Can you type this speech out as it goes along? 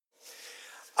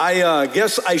I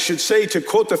guess I should say, to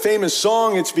quote the famous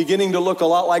song, it's beginning to look a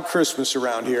lot like Christmas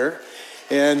around here.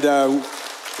 And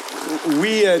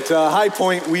we at High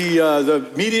Point,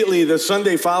 immediately the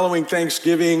Sunday following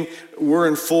Thanksgiving, we're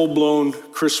in full-blown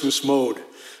Christmas mode.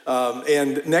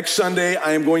 And next Sunday,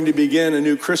 I am going to begin a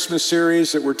new Christmas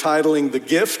series that we're titling The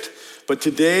Gift. But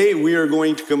today, we are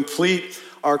going to complete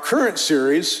our current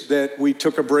series that we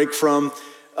took a break from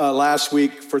last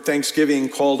week for Thanksgiving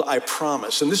called I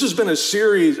Promise. And this has been a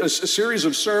series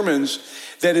of sermons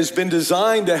that has been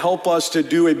designed to help us to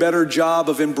do a better job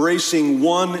of embracing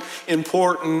one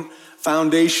important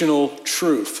foundational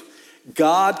truth.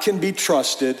 God can be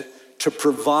trusted to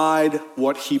provide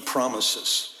what he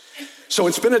promises. So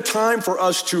it's been a time for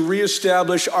us to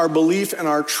reestablish our belief and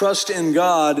our trust in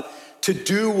God to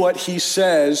do what he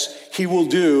says he will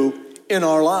do in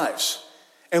our lives.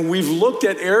 And we've looked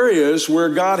at areas where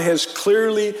God has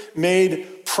clearly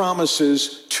made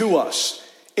promises to us.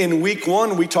 In week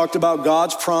 1, we talked about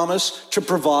God's promise to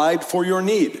provide for your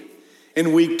need.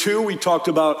 In week 2, we talked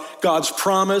about God's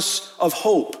promise of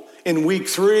hope. In week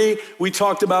 3, we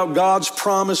talked about God's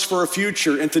promise for a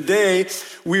future. And today,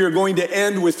 we are going to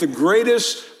end with the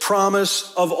greatest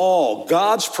promise of all,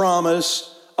 God's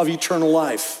promise of eternal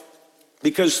life.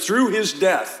 Because through his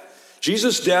death,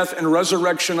 Jesus' death and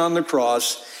resurrection on the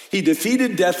cross, he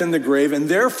defeated death in the grave, and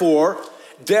therefore,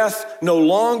 death no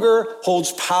longer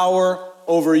holds power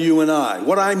over you and I.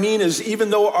 What I mean is,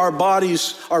 even though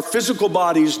our physical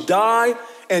bodies die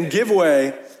and give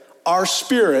way, our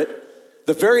spirit,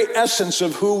 the very essence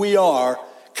of who we are,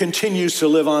 continues to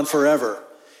live on forever.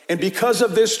 And because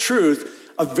of this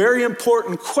truth, a very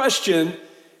important question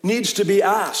needs to be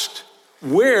asked.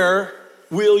 Where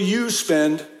will you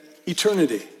spend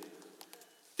eternity?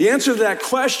 The answer to that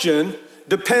question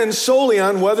depends solely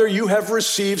on whether you have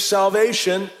received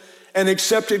salvation and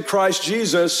accepted Christ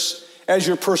Jesus as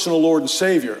your personal Lord and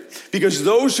Savior. Because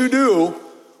those who do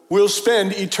will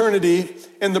spend eternity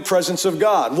in the presence of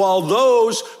God, while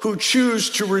those who choose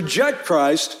to reject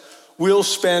Christ will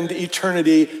spend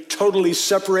eternity totally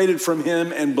separated from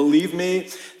him. And believe me,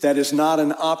 that is not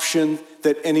an option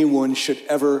that anyone should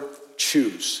ever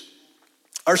choose.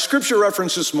 Our scripture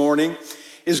reference this morning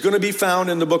is going to be found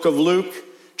in the book of Luke,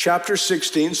 chapter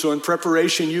 16. So in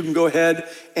preparation, you can go ahead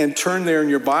and turn there in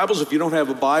your Bibles. If you don't have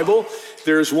a Bible,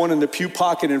 there's one in the pew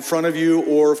pocket in front of you,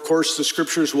 or of course, the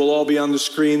scriptures will all be on the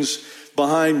screens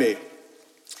behind me.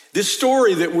 This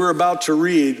story that we're about to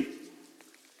read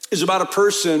is about a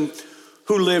person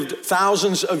who lived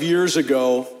thousands of years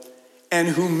ago and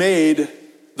who made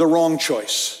the wrong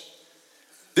choice.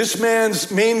 This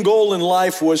man's main goal in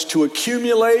life was to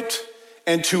accumulate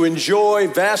and to enjoy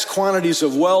vast quantities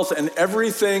of wealth and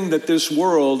everything that this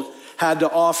world had to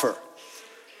offer.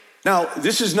 Now,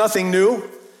 this is nothing new.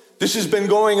 This has been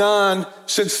going on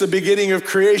since the beginning of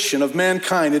creation, of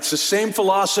mankind. It's the same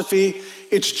philosophy.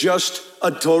 It's just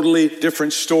a totally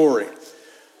different story.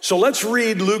 So let's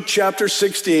read Luke chapter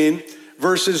 16,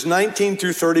 verses 19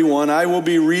 through 31. I will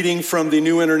be reading from the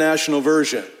New International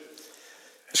Version.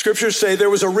 The scriptures say, there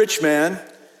was a rich man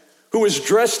who was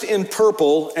dressed in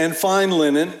purple and fine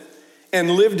linen and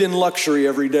lived in luxury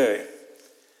every day.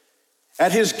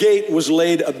 At his gate was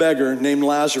laid a beggar named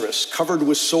Lazarus, covered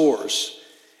with sores,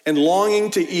 and longing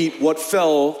to eat what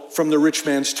fell from the rich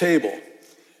man's table.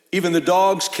 Even the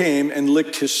dogs came and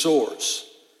licked his sores.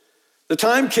 The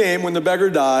time came when the beggar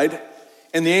died,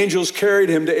 and the angels carried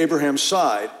him to Abraham's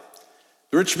side.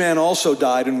 The rich man also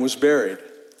died and was buried.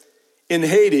 In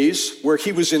Hades, where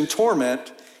he was in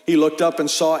torment, he looked up and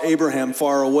saw Abraham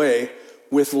far away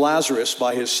with Lazarus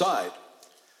by his side.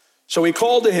 So he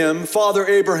called to him, Father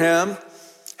Abraham,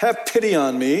 have pity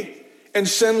on me and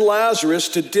send Lazarus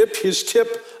to dip his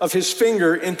tip of his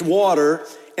finger into water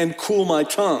and cool my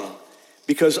tongue,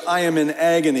 because I am in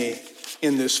agony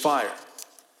in this fire.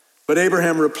 But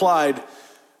Abraham replied,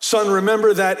 Son,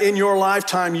 remember that in your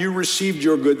lifetime you received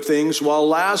your good things, while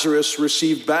Lazarus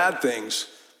received bad things.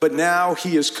 But now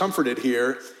he is comforted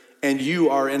here, and you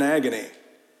are in agony.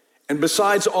 And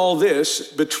besides all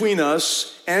this, between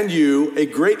us and you, a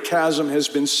great chasm has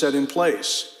been set in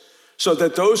place, so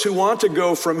that those who want to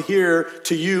go from here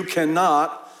to you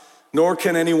cannot, nor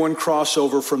can anyone cross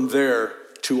over from there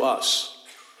to us.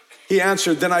 He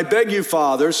answered, Then I beg you,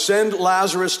 Father, send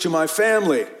Lazarus to my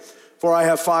family, for I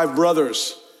have 5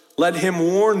 brothers. Let him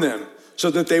warn them, so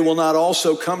that they will not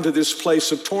also come to this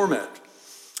place of torment.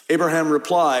 Abraham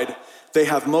replied, They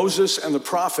have Moses and the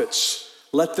prophets.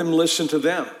 Let them listen to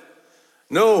them.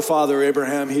 No, Father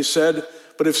Abraham, he said,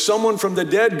 but if someone from the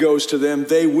dead goes to them,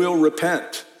 they will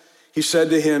repent. He said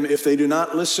to him, If they do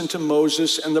not listen to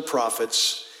Moses and the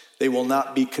prophets, They will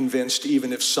not be convinced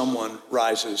even if someone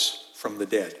rises from the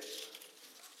dead.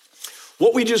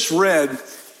 What we just read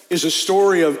is a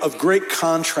story of great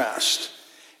contrast.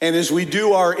 And as we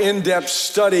do our in-depth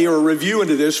study or review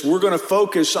into this, we're going to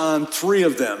focus on three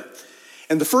of them.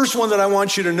 And the first one that I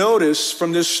want you to notice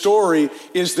from this story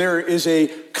is there is a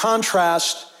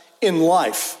contrast in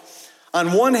life.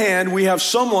 On one hand, we have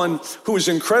someone who is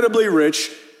incredibly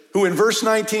rich, who in verse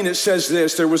 19 it says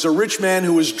this: there was a rich man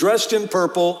who was dressed in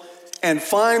purple and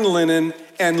fine linen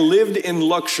and lived in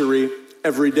luxury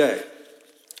every day.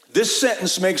 This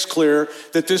sentence makes clear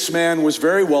that this man was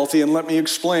very wealthy, and let me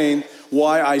explain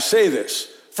why I say this.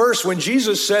 First, when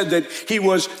Jesus said that he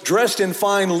was dressed in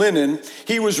fine linen,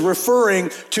 he was referring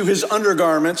to his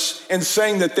undergarments and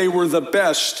saying that they were the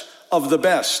best of the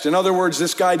best. In other words,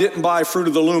 this guy didn't buy Fruit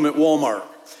of the Loom at Walmart.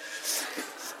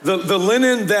 The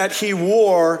linen that he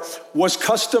wore was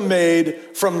custom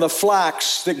made from the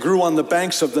flax that grew on the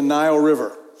banks of the Nile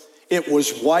River. It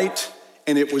was white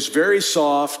and it was very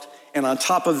soft, and on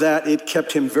top of that, it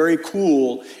kept him very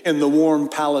cool in the warm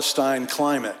Palestine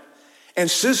climate. And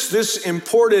since this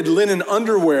imported linen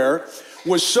underwear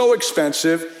was so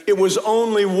expensive, it was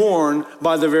only worn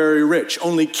by the very rich.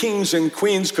 Only kings and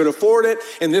queens could afford it,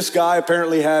 and this guy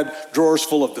apparently had drawers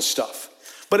full of the stuff.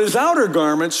 But his outer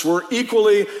garments were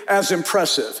equally as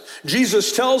impressive.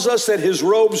 Jesus tells us that his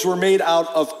robes were made out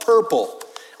of purple,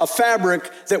 a fabric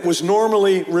that was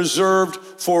normally reserved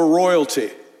for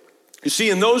royalty. You see,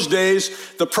 in those days,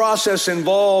 the process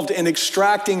involved in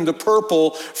extracting the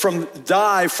purple from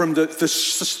dye from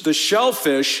the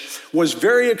shellfish was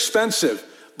very expensive.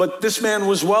 But this man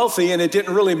was wealthy, and it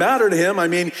didn't really matter to him. I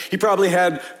mean, he probably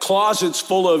had closets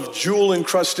full of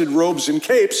jewel-encrusted robes and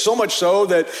capes, so much so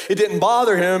that it didn't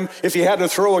bother him if he had to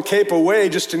throw a cape away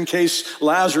just in case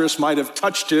Lazarus might have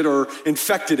touched it or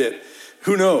infected it.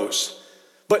 Who knows?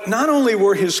 But not only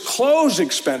were his clothes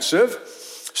expensive,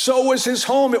 so was his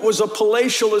home. It was a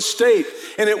palatial estate,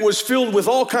 and it was filled with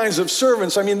all kinds of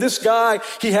servants. I mean, this guy,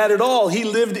 he had it all. He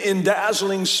lived in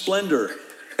dazzling splendor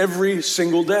every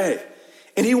single day.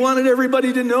 And he wanted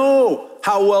everybody to know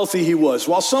how wealthy he was.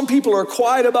 While some people are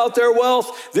quiet about their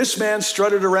wealth, this man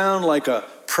strutted around like a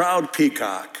proud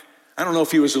peacock. I don't know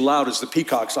if he was as loud as the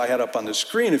peacocks I had up on the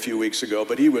screen a few weeks ago,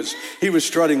 but he was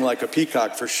strutting like a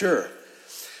peacock for sure.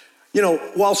 You know,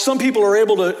 while some people are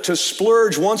able to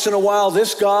splurge once in a while,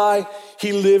 this guy,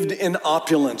 he lived in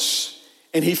opulence,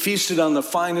 and he feasted on the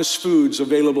finest foods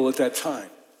available at that time.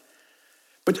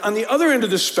 But on the other end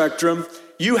of the spectrum,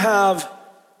 you have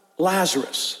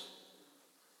Lazarus,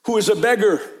 who is a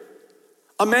beggar,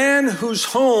 a man whose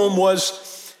home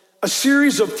was a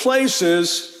series of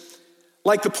places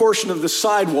like the portion of the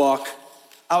sidewalk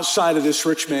outside of this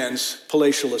rich man's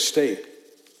palatial estate.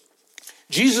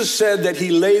 Jesus said that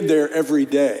he laid there every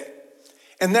day.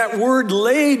 And that word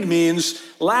laid means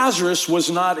Lazarus was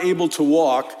not able to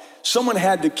walk. Someone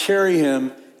had to carry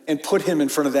him and put him in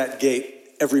front of that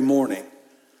gate every morning.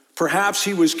 Perhaps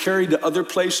he was carried to other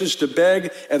places to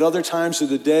beg at other times of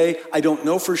the day. I don't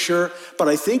know for sure, but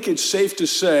I think it's safe to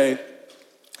say,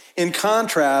 in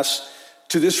contrast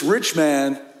to this rich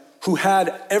man who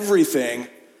had everything,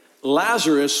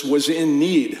 Lazarus was in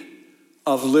need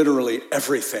of literally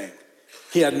everything.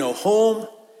 He had no home,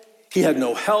 he had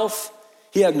no health,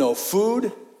 he had no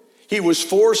food. He was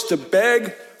forced to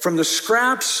beg from the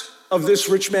scraps of this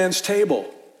rich man's table.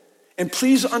 And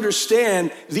please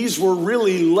understand, these were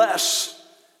really less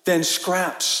than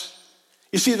scraps.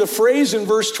 You see, the phrase in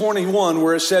verse 21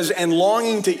 where it says, "and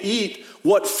longing to eat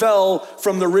what fell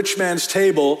from the rich man's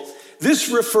table," this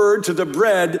referred to the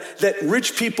bread that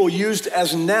rich people used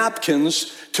as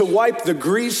napkins to wipe the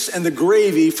grease and the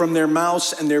gravy from their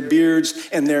mouths and their beards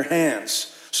and their hands.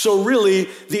 So really,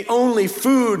 the only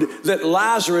food that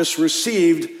Lazarus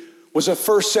received was a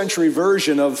first century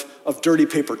version of dirty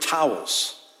paper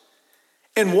towels.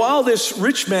 And while this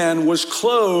rich man was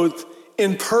clothed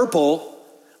in purple,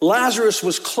 Lazarus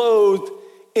was clothed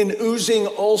in oozing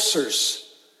ulcers.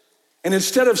 And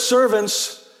instead of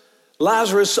servants,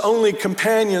 Lazarus' only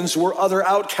companions were other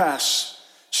outcasts,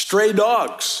 stray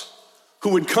dogs, who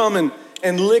would come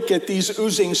and lick at these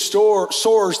oozing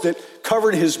sores that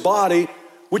covered his body,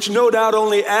 which no doubt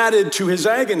only added to his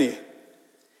agony.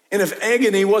 And if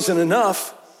agony wasn't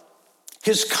enough,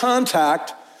 his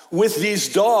contact with these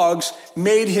dogs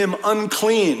made him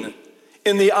unclean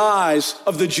in the eyes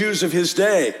of the Jews of his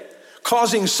day,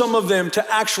 causing some of them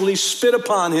to actually spit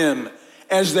upon him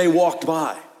as they walked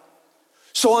by.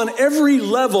 So on every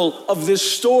level of this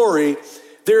story,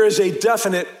 there is a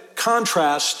definite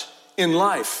contrast in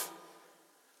life.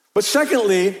 But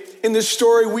secondly, in this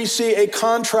story, we see a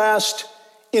contrast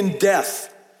in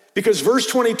death. because verse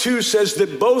 22 says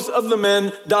that both of the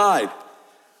men died.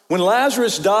 When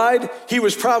Lazarus died, he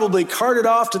was probably carted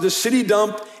off to the city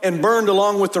dump and burned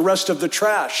along with the rest of the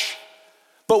trash.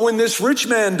 But when this rich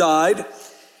man died,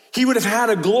 he would have had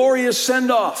a glorious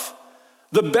send-off,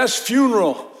 the best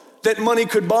funeral that money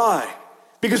could buy.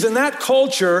 Because in that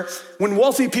culture, when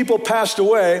wealthy people passed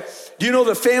away, do you know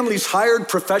the families hired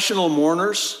professional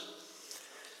mourners?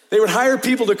 They would hire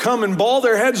people to come and bawl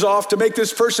their heads off to make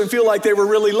this person feel like they were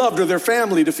really loved, or their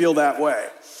family to feel that way.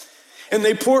 And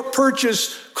they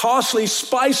purchased costly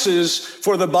spices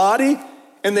for the body,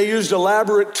 and they used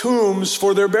elaborate tombs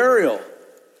for their burial.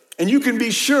 And you can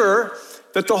be sure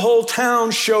that the whole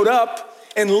town showed up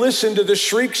and listened to the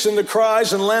shrieks and the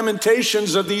cries and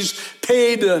lamentations of these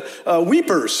paid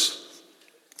weepers.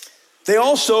 They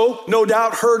also, no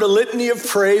doubt, heard a litany of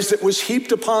praise that was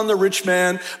heaped upon the rich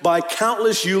man by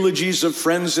countless eulogies of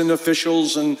friends and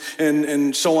officials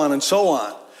and so on and so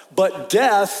on. But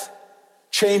death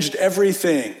changed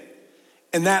everything.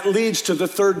 And that leads to the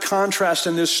third contrast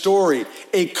in this story,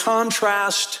 a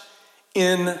contrast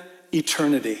in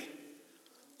eternity.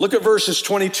 Look at verses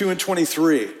 22 and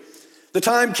 23. The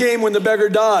time came when the beggar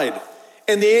died,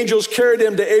 and the angels carried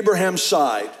him to Abraham's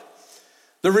side.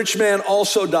 The rich man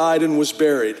also died and was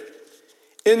buried.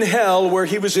 In hell, where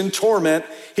he was in torment,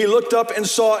 he looked up and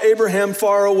saw Abraham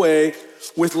far away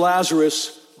with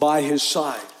Lazarus by his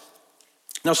side.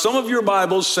 Now, some of your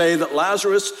Bibles say that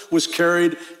Lazarus was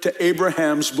carried to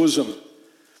Abraham's bosom.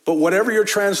 But whatever your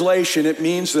translation, it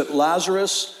means that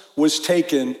Lazarus was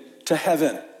taken to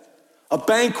heaven. A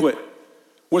banquet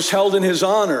was held in his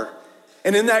honor.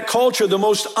 And in that culture, the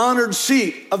most honored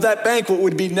seat of that banquet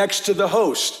would be next to the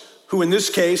host, who in this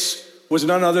case was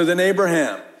none other than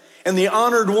Abraham. And the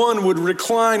honored one would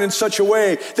recline in such a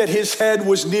way that his head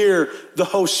was near the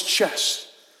host's chest.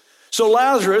 So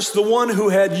Lazarus, the one who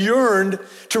had yearned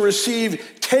to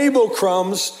receive table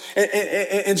crumbs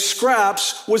and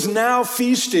scraps, was now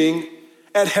feasting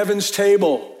at heaven's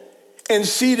table and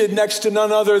seated next to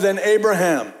none other than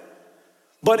Abraham.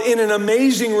 But in an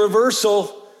amazing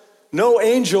reversal, no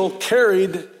angel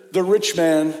carried the rich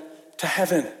man to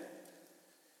heaven.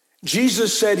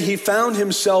 Jesus said he found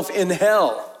himself in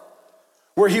hell,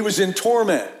 where he was in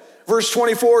torment. Verse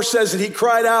 24 says that he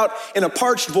cried out in a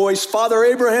parched voice, "Father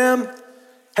Abraham,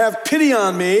 have pity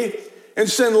on me and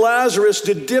send Lazarus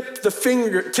to dip the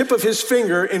tip of his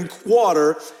finger in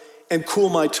water and cool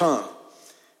my tongue,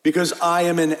 because I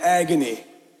am in agony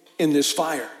in this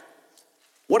fire."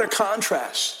 What a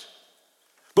contrast.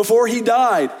 Before he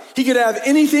died, he could have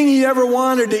anything he ever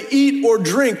wanted to eat or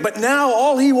drink, but now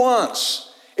all he wants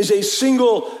is a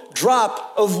single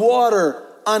drop of water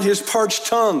on his parched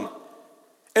tongue.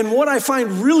 And what I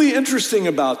find really interesting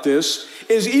about this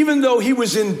is, even though he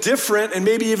was indifferent and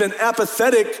maybe even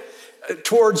apathetic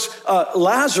towards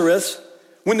Lazarus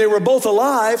when they were both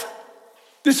alive,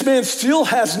 this man still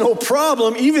has no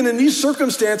problem, even in these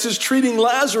circumstances, treating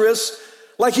Lazarus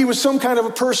like he was some kind of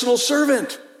a personal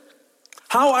servant.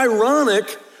 How ironic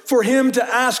for him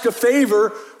to ask a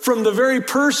favor from the very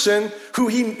person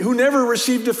who never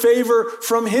received a favor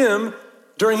from him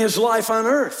during his life on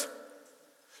earth.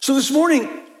 So this morning,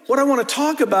 what I want to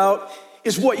talk about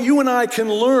is what you and I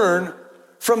can learn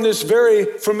from this very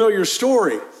familiar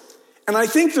story. And I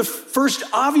think the first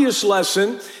obvious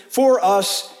lesson for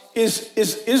us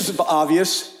is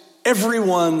obvious.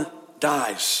 Everyone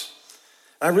dies.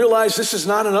 I realize this is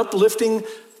not an uplifting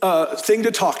thing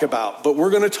to talk about, but we're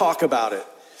going to talk about it.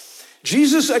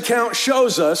 Jesus' account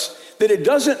shows us that it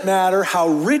doesn't matter how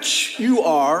rich you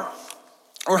are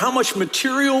or how much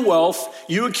material wealth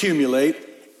you accumulate,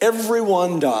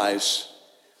 everyone dies,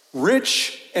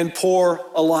 rich and poor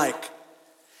alike.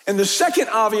 And the second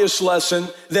obvious lesson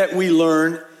that we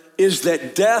learn is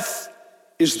that death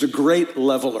is the great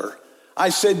leveler. I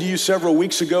said to you several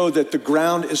weeks ago that the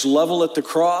ground is level at the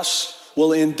cross.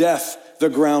 Well, in death, the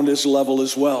ground is level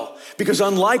as well. Because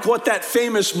unlike what that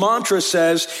famous mantra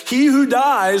says, he who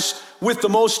dies with the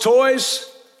most toys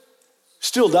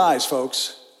still dies,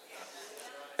 folks.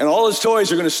 And all his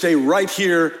toys are going to stay right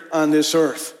here on this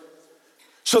earth.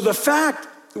 So the fact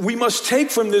we must take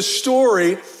from this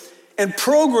story and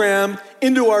program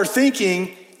into our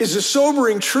thinking is a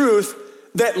sobering truth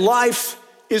that life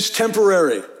is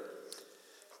temporary.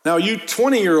 Now, you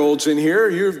 20-year-olds in here,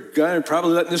 you're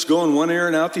probably letting this go in one ear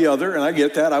and out the other, and I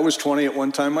get that. I was 20 at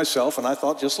one time myself, and I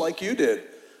thought just like you did.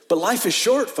 But life is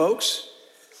short, folks.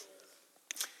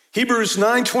 Hebrews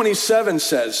 9:27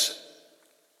 says,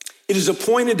 "It is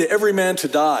appointed to every man to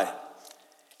die,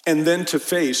 and then to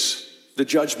face the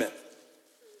judgment."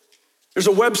 There's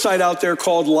a website out there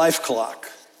called Life Clock.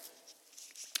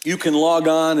 You can log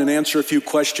on and answer a few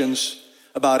questions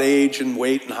about age and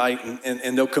weight and height,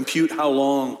 and they'll compute how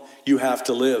long you have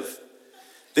to live.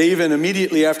 They even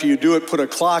immediately after you do it put a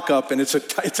clock up, and it's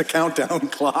a countdown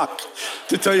clock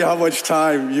to tell you how much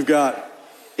time you've got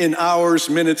in hours,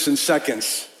 minutes, and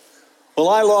seconds. Well,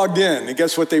 I logged in, and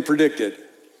guess what they predicted?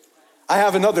 I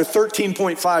have another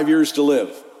 13.5 years to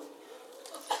live.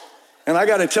 And I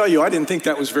got to tell you, I didn't think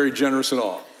that was very generous at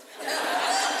all.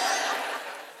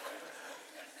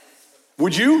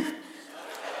 Would you?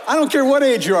 I don't care what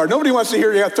age you are. Nobody wants to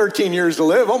hear you have 13 years to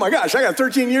live. Oh my gosh, I got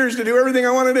 13 years to do everything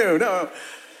I want to do. No.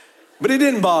 But it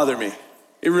didn't bother me.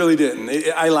 It really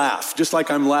didn't. I laugh, just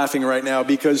like I'm laughing right now,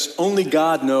 because only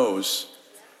God knows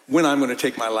when I'm going to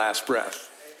take my last breath.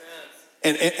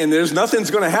 And there's nothing's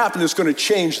going to happen that's going to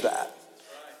change that.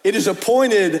 It is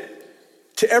appointed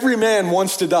to every man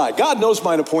once to die. God knows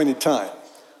my appointed time.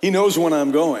 He knows when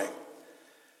I'm going.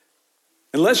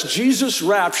 Unless Jesus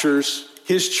raptures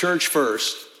his church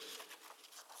first,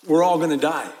 we're all going to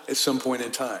die at some point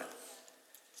in time.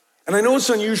 And I know it's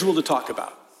unusual to talk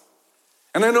about.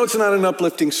 And I know it's not an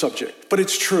uplifting subject, but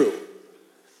it's true.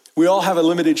 We all have a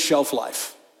limited shelf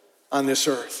life on this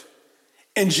earth.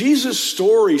 And Jesus'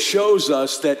 story shows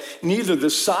us that neither the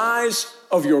size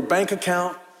of your bank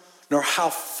account nor how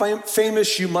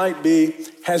famous you might be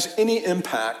has any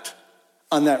impact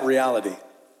on that reality.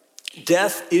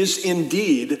 Death is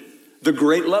indeed the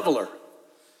great leveler.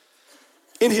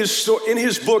 In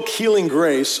his book, Healing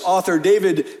Grace, author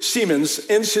David Siemens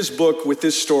ends his book with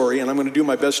this story, and I'm going to do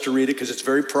my best to read it because it's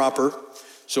very proper,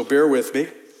 so bear with me.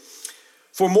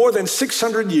 For more than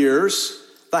 600 years,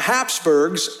 the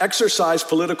Habsburgs exercised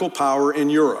political power in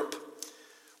Europe.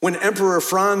 When Emperor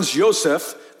Franz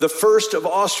Joseph I of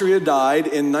Austria died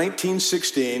in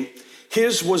 1916,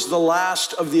 his was the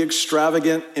last of the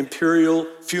extravagant imperial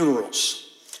funerals.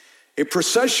 A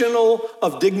processional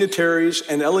of dignitaries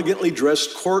and elegantly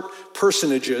dressed court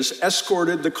personages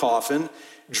escorted the coffin,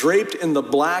 draped in the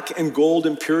black and gold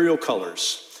imperial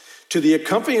colors, to the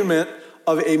accompaniment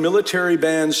of a military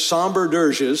band's somber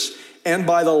dirges, and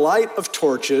by the light of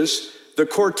torches, the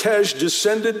cortege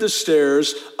descended the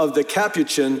stairs of the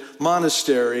Capuchin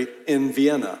monastery in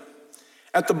Vienna.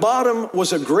 At the bottom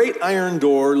was a great iron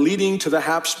door leading to the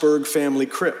Habsburg family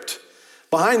crypt.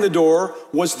 Behind the door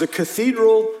was the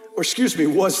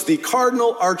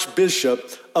Cardinal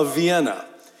Archbishop of Vienna.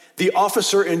 The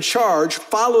officer in charge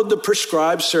followed the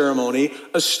prescribed ceremony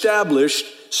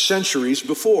established centuries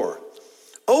before.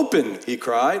 "Open," he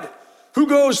cried. "Who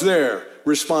goes there?"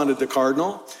 responded the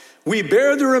cardinal. "We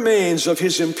bear the remains of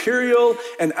His Imperial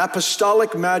and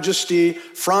Apostolic Majesty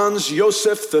Franz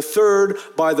Joseph III,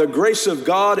 by the grace of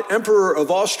God, Emperor of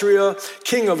Austria,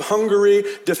 King of Hungary,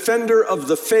 Defender of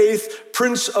the Faith,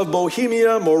 Prince of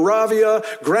Bohemia, Moravia,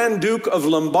 Grand Duke of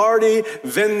Lombardy,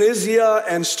 Venezia,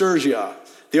 and Sturgia."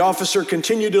 The officer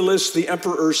continued to list the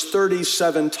emperor's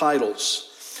 37 titles.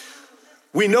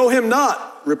 "We know him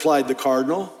not," replied the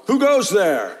cardinal. "Who goes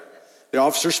there?" The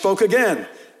officer spoke again,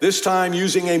 this time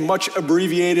using a much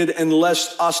abbreviated and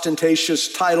less ostentatious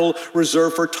title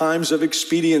reserved for times of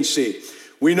expediency.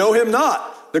 "We know him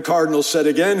not," the cardinal said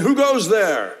again. "Who goes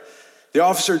there?" The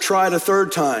officer tried a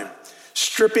third time,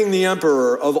 stripping the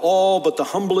emperor of all but the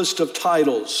humblest of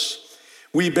titles.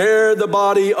 "We bear the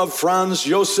body of Franz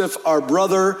Joseph, our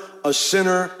brother, a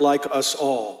sinner like us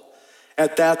all."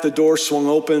 At that, the door swung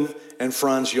open and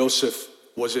Franz Joseph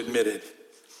was admitted.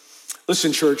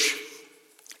 Listen, church,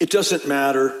 it doesn't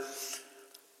matter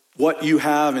what you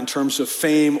have in terms of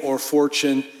fame or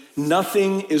fortune.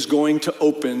 Nothing is going to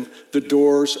open the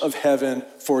doors of heaven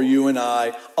for you and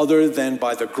I other than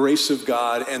by the grace of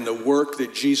God and the work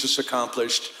that Jesus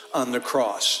accomplished on the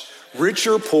cross. Rich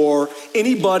or poor,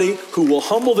 anybody who will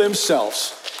humble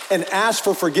themselves and ask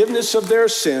for forgiveness of their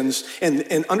sins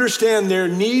and understand their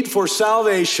need for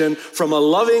salvation from a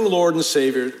loving Lord and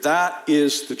Savior, that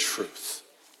is the truth.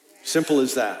 Simple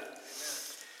as that.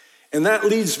 And that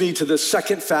leads me to the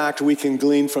second fact we can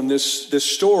glean from this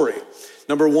story.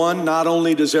 Number one, not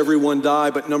only does everyone die,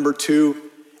 but number two,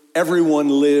 everyone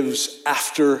lives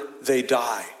after they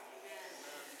die.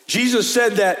 Jesus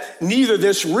said that neither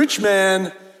this rich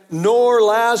man nor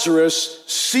Lazarus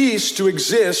ceased to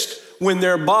exist when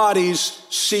their bodies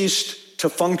ceased to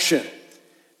function.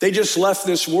 They just left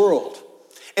this world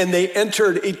and they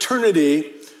entered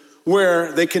eternity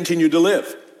where they continued to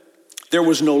live. There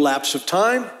was no lapse of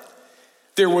time.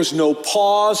 There was no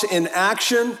pause in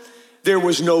action. There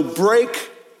was no break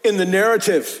in the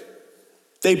narrative.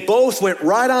 They both went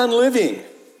right on living,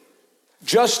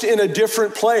 just in a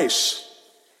different place.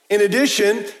 In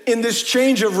addition, in this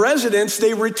change of residence,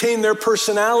 they retain their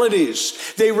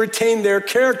personalities. They retain their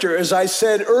character. As I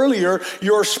said earlier,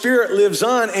 your spirit lives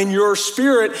on, and your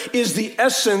spirit is the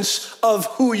essence of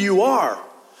who you are.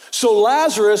 So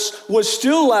Lazarus was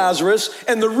still Lazarus,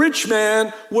 and the rich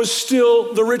man was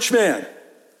still the rich man.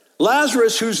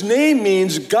 Lazarus, whose name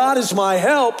means God is my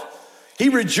help, he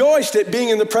rejoiced at being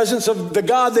in the presence of the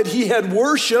God that he had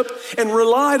worshiped and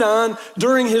relied on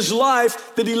during his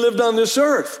life that he lived on this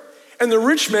earth. And the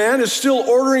rich man is still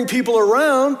ordering people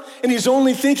around, and he's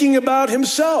only thinking about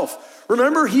himself.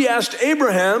 Remember, he asked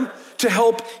Abraham to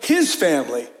help his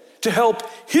family, to help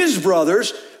his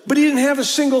brothers, but he didn't have a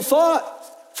single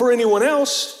thought for anyone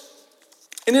else.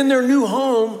 And in their new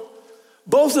home,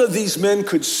 both of these men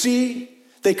could see,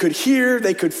 they could hear,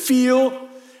 they could feel,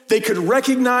 they could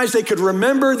recognize, they could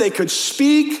remember, they could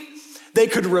speak, they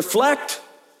could reflect.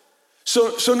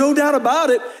 So no doubt about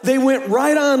it, they went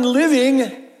right on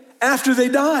living after they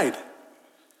died.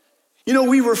 You know,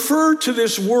 we refer to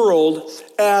this world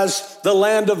as the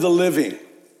land of the living,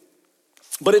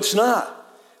 but it's not.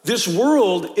 This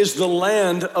world is the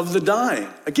land of the dying.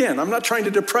 Again, I'm not trying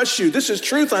to depress you. This is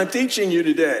truth I'm teaching you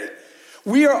today.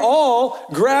 We are all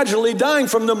gradually dying.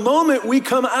 From the moment we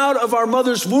come out of our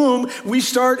mother's womb, we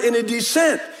start in a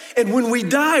descent. And when we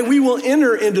die, we will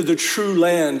enter into the true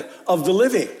land of the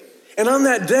living. And on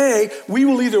that day, we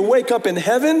will either wake up in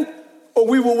heaven or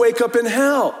we will wake up in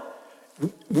hell,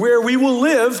 where we will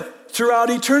live throughout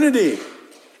eternity.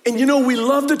 And you know, we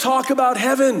love to talk about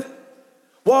heaven,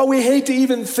 while we hate to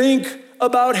even think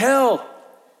about hell.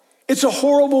 It's a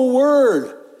horrible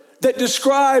word that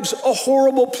describes a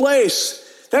horrible place.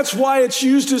 That's why it's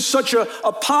used as such a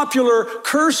popular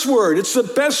curse word. It's the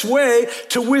best way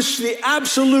to wish the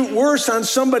absolute worst on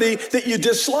somebody that you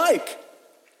dislike.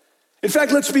 In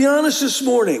fact, let's be honest this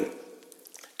morning.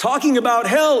 Talking about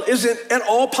hell isn't at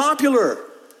all popular.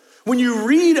 When you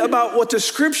read about what the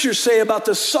scriptures say about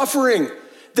the suffering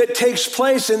that takes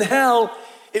place in hell,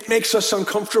 it makes us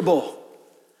uncomfortable.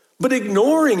 But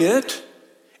ignoring it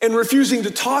and refusing to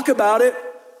talk about it,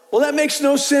 well, that makes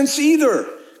no sense either,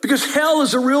 because hell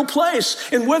is a real place.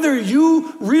 And whether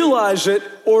you realize it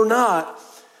or not,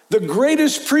 the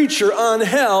greatest preacher on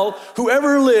hell who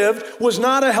ever lived was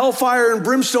not a hellfire and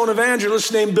brimstone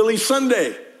evangelist named Billy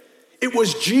Sunday. It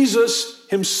was Jesus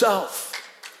himself.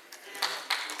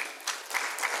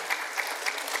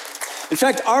 In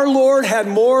fact, our Lord had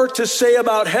more to say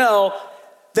about hell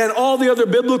than all the other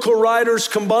biblical writers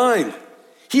combined.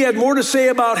 He had more to say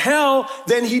about hell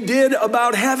than he did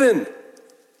about heaven.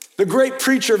 The great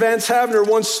preacher Vance Havner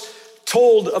once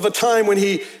told of a time when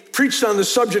he preached on the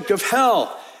subject of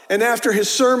hell. And after his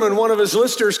sermon, one of his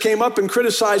listeners came up and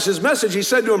criticized his message. He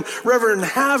said to him, "Reverend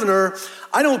Havner,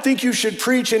 I don't think you should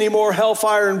preach any more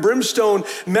hellfire and brimstone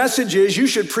messages. You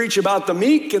should preach about the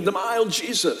meek and the mild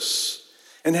Jesus."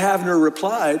 And Havner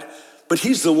replied, "But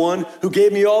he's the one who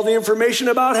gave me all the information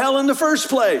about hell in the first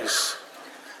place."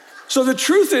 So the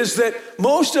truth is that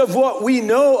most of what we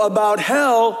know about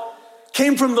hell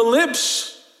came from the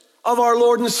lips of our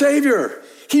Lord and Savior.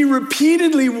 He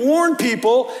repeatedly warned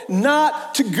people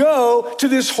not to go to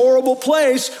this horrible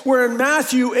place where in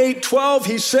Matthew 8:12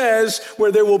 he says,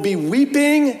 where there will be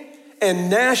weeping and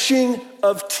gnashing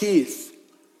of teeth.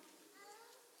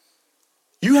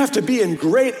 You have to be in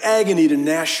great agony to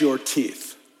gnash your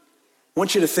teeth. I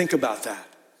want you to think about that.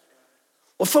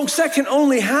 Well, folks, that can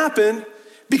only happen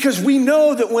because we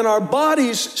know that when our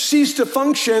bodies cease to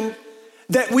function,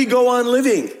 that we go on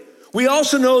living. We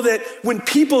also know that when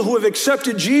people who have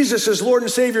accepted Jesus as Lord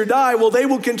and Savior die, well, they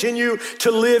will continue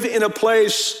to live in a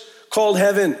place called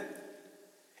heaven.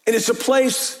 And it's a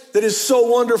place that is so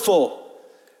wonderful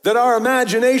that our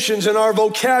imaginations and our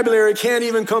vocabulary can't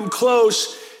even come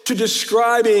close to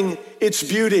describing its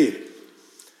beauty.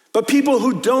 But people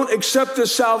who don't accept the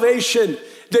salvation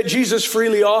that Jesus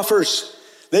freely offers,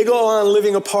 they go on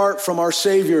living apart from our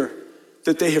Savior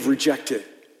that they have rejected.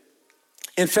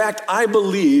 In fact, I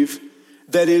believe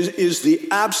that it is the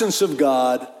absence of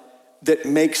God that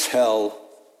makes hell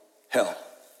hell.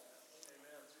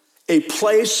 A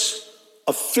place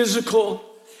of physical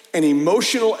and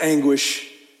emotional anguish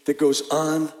that goes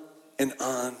on and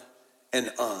on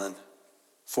and on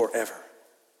forever.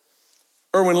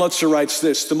 Erwin Lutzer writes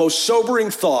this: "The most sobering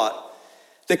thought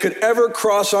that could ever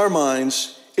cross our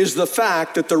minds is the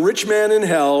fact that the rich man in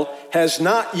hell has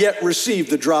not yet received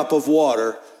the drop of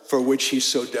water for which he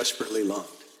so desperately longed."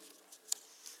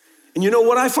 And you know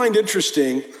what I find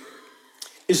interesting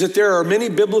is that there are many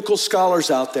biblical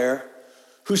scholars out there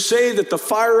who say that the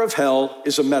fire of hell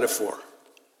is a metaphor.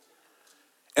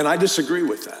 And I disagree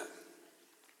with that.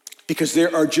 because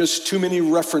there are just too many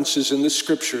references in the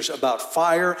scriptures about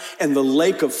fire and the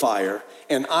lake of fire,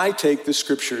 and I take the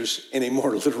scriptures in a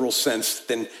more literal sense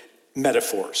than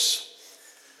metaphors.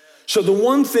 So the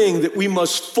one thing that we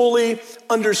must fully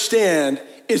understand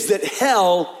is that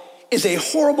hell is a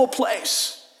horrible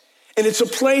place. And it's a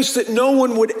place that no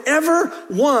one would ever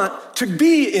want to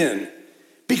be in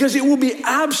because it will be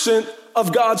absent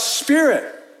of God's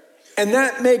Spirit. And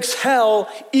that makes hell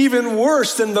even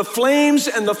worse than the flames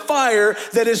and the fire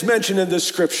that is mentioned in the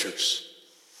scriptures.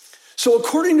 So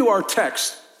according to our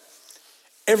text,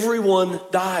 everyone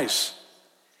dies.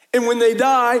 And when they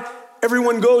die,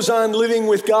 everyone goes on living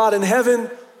with God in heaven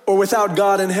or without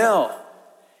God in hell.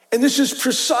 And this is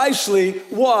precisely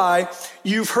why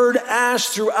you've heard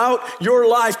asked throughout your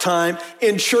lifetime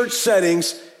in church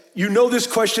settings, you know this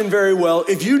question very well.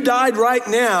 If you died right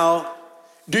now,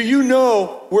 do you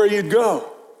know where you'd go?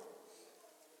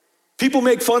 People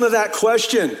make fun of that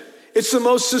question. It's the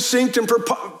most succinct and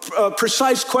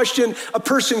precise question a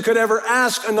person could ever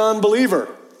ask a non-believer.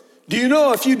 Do you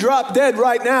know if you drop dead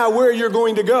right now where you're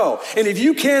going to go? And if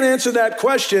you can't answer that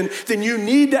question, then you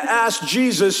need to ask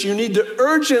Jesus. You need to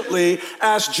urgently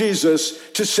ask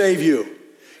Jesus to save you.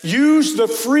 Use the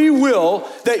free will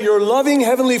that your loving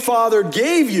Heavenly Father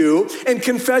gave you and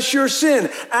confess your sin.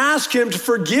 Ask Him to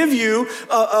forgive you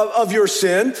of your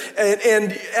sin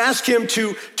and ask Him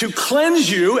to cleanse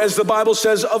you, as the Bible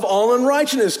says, of all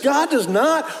unrighteousness. God does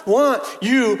not want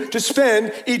you to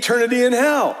spend eternity in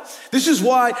hell. This is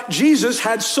why Jesus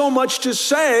had so much to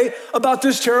say about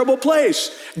this terrible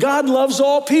place. God loves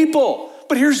all people,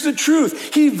 but here's the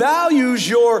truth. He values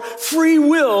your free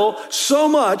will so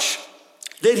much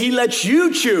that He lets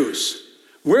you choose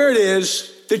where it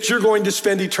is that you're going to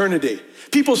spend eternity.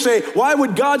 People say, why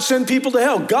would God send people to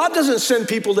hell? God doesn't send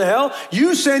people to hell.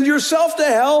 You send yourself to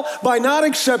hell by not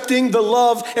accepting the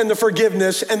love and the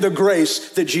forgiveness and the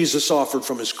grace that Jesus offered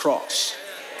from His cross.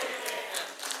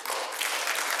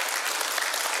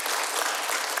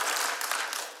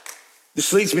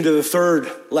 This leads me to the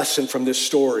third lesson from this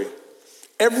story.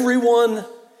 Everyone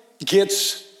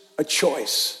gets a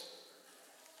choice.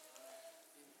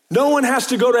 No one has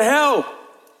to go to hell.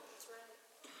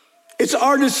 It's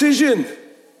our decision.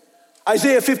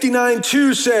 Isaiah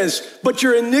 59:2 says, but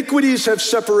your iniquities have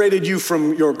separated you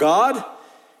from your God,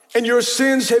 and your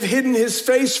sins have hidden His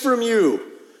face from you,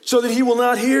 so that He will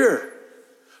not hear.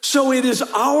 So it is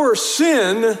our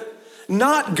sin,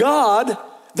 not God,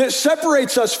 that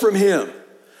separates us from Him.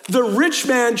 The rich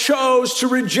man chose to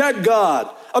reject God.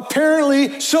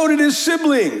 Apparently, so did his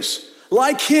siblings.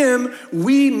 Like him,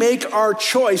 we make our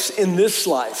choice in this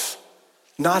life,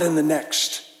 not in the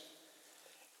next.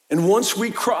 And once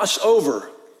we cross over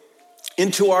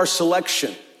into our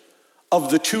selection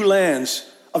of the two lands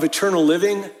of eternal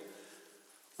living,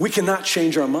 we cannot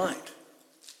change our mind.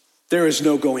 There is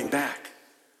no going back.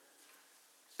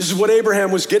 This is what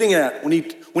Abraham was getting at when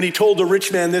he told the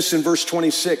rich man this in verse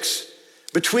 26.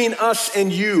 Between us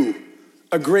and you,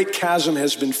 a great chasm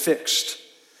has been fixed,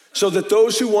 so that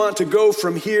those who want to go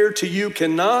from here to you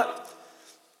cannot,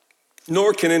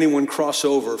 nor can anyone cross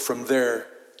over from there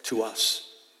to us.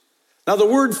 Now the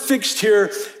word fixed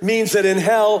here means that in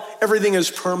hell, everything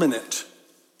is permanent.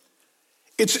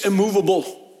 It's immovable.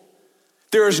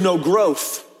 There is no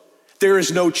growth. There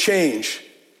is no change.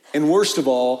 And worst of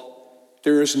all,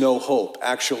 there is no hope.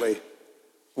 Actually,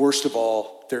 worst of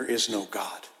all, there is no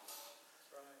God.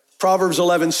 Proverbs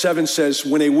 11:7 says,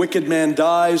 when a wicked man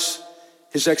dies,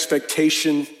 his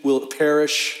expectation will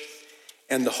perish,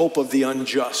 and the hope of the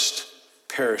unjust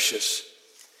perishes.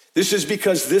 This is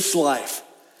because this life,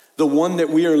 the one that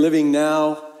we are living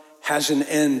now, has an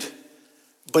end,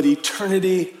 but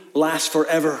eternity lasts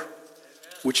forever,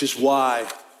 which is why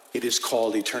it is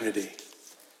called eternity.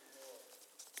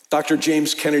 Dr.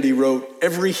 James Kennedy wrote,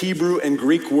 every Hebrew and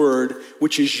Greek word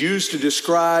which is used to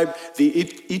describe the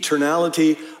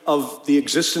eternality of the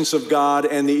existence of God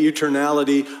and the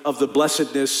eternality of the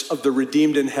blessedness of the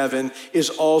redeemed in heaven is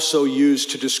also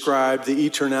used to describe the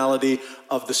eternality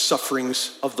of the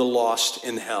sufferings of the lost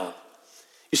in hell.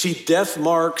 You see, death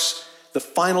marks the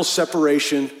final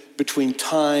separation between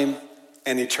time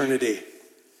and eternity.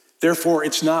 Therefore,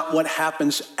 it's not what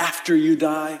happens after you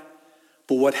die,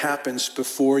 but what happens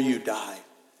before you die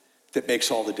that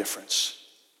makes all the difference.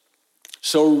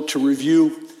 So to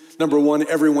review, number one,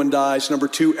 everyone dies. Number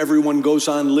two, everyone goes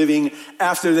on living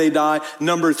after they die.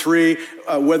 Number three,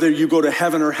 whether you go to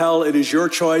heaven or hell, it is your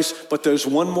choice. But there's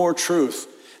one more truth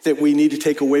that we need to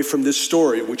take away from this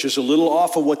story, which is a little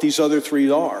off of what these other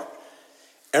three are.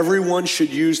 Everyone should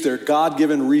use their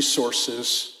God-given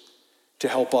resources to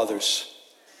help others.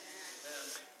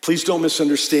 Please don't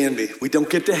misunderstand me. We don't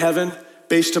get to heaven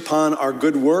based upon our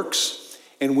good works,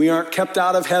 and we aren't kept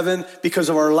out of heaven because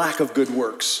of our lack of good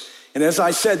works. And as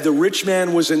I said, the rich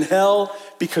man was in hell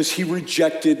because he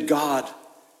rejected God.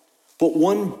 But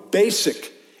one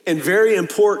basic and very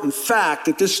important fact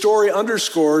that this story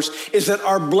underscores is that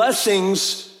our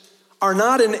blessings are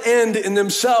not an end in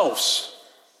themselves.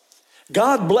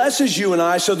 God blesses you and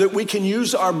I so that we can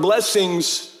use our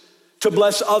blessings to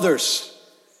bless others.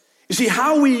 You see,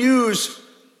 how we use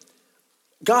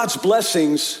God's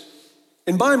blessings,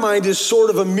 in my mind, is sort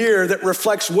of a mirror that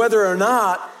reflects whether or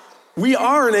not we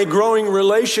are in a growing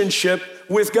relationship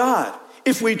with God.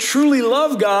 If we truly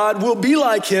love God, we'll be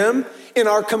like him in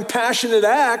our compassionate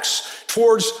acts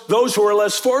towards those who are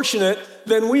less fortunate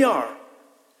than we are.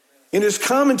 In his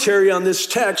commentary on this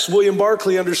text, William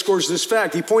Barclay underscores this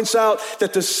fact. He points out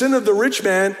that the sin of the rich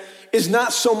man is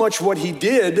not so much what he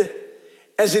did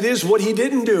as it is what he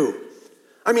didn't do.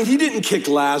 I mean, he didn't kick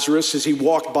Lazarus as he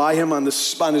walked by him on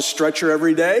his stretcher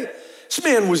every day. This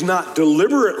man was not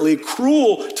deliberately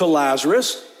cruel to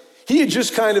Lazarus. He had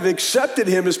just kind of accepted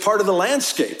him as part of the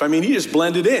landscape. I mean, he just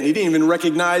blended in. He didn't even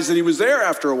recognize that he was there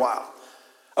after a while.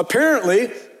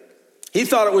 Apparently, he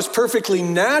thought it was perfectly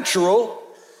natural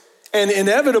and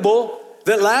inevitable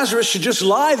that Lazarus should just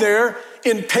lie there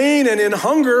in pain and in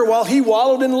hunger while he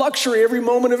wallowed in luxury every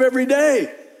moment of every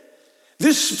day.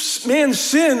 This man's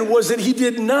sin was that he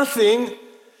did nothing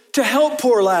to help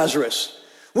poor Lazarus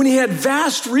when he had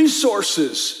vast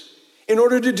resources in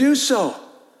order to do so.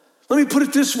 Let me put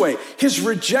it this way. His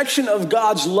rejection of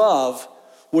God's love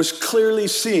was clearly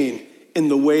seen in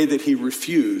the way that he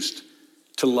refused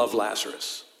to love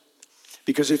Lazarus.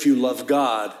 Because if you love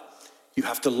God, you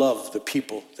have to love the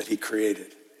people that he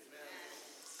created.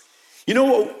 You know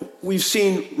what we've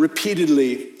seen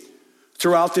repeatedly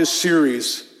throughout this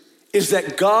series is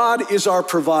that God is our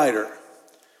provider.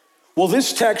 Well,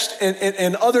 this text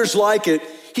and others like it,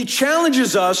 he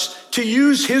challenges us to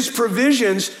use his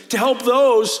provisions to help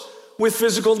those with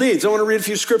physical needs. I want to read a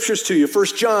few scriptures to you.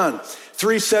 1 John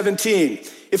 3:17.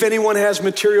 If anyone has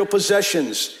material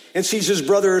possessions and sees his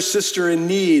brother or sister in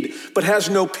need, but has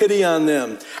no pity on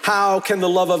them, how can the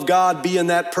love of God be in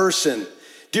that person?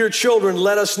 Dear children,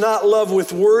 let us not love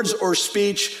with words or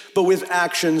speech, but with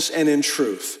actions and in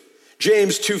truth.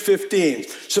 James 2:15,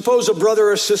 suppose a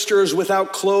brother or sister is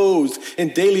without clothes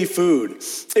and daily food.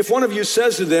 If one of you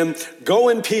says to them, go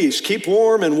in peace, keep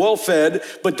warm and well fed,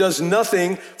 but does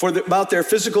nothing about their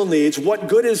physical needs, what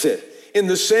good is it? In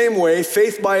the same way,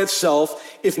 faith by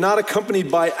itself, if not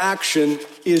accompanied by action,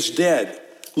 is dead.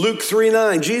 Luke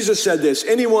 3:9, Jesus said this,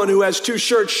 anyone who has two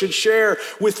shirts should share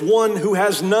with one who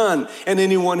has none, and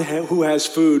anyone who has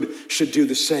food should do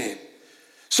the same.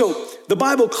 So the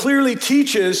Bible clearly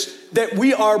teaches that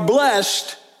we are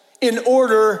blessed in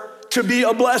order to be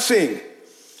a blessing.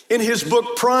 In his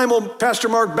book, Primal, Pastor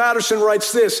Mark Batterson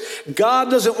writes this, God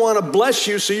doesn't want to bless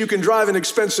you so you can drive an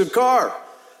expensive car.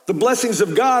 The blessings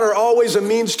of God are always a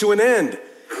means to an end,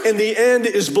 and the end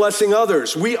is blessing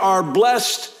others. We are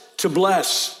blessed to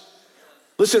bless.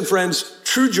 Listen, friends,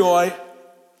 true joy,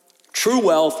 true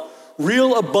wealth,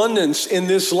 real abundance in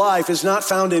this life is not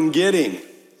found in getting.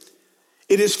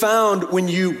 It is found when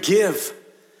you give.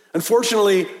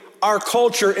 Unfortunately, our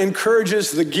culture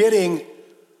encourages the getting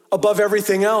above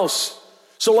everything else.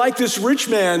 So like this rich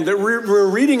man that we're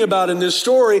reading about in this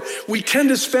story, we tend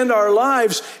to spend our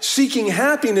lives seeking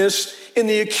happiness in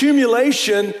the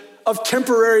accumulation of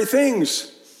temporary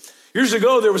things. Years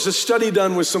ago, there was a study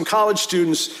done with some college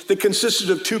students that consisted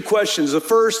of two questions. The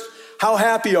first, how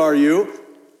happy are you?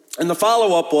 And the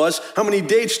follow-up was, how many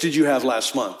dates did you have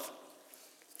last month?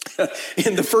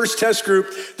 In the first test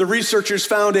group, the researchers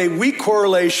found a weak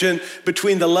correlation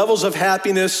between the levels of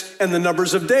happiness and the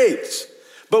numbers of dates.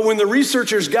 But when the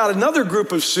researchers got another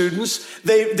group of students,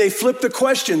 they flipped the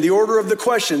question, the order of the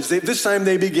questions. This time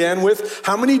they began with,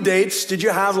 how many dates did you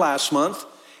have last month?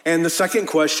 And the second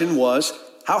question was,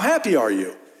 how happy are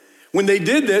you? When they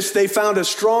did this, they found a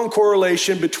strong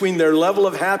correlation between their level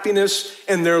of happiness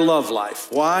and their love life.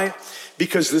 Why?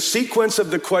 Because the sequence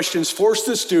of the questions forced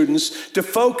the students to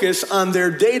focus on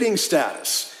their dating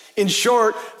status. In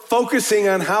short, focusing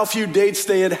on how few dates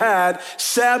they had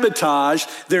sabotaged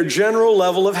their general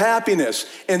level of happiness.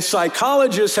 And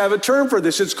psychologists have a term for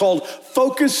this. It's called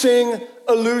focusing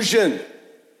illusion.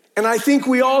 And I think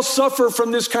we all suffer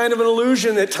from this kind of an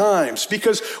illusion at times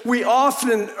because we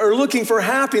often are looking for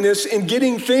happiness in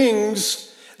getting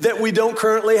things that we don't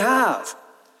currently have.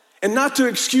 And not to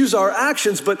excuse our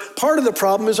actions, but part of the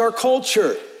problem is our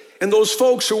culture and those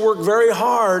folks who work very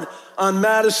hard on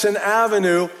Madison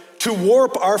Avenue to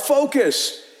warp our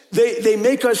focus. They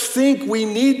make us think we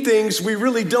need things we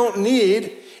really don't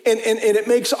need, and it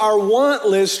makes our want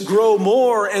list grow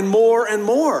more and more and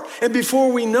more. And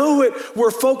before we know it,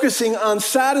 we're focusing on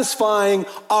satisfying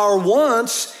our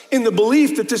wants in the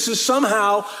belief that this is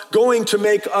somehow going to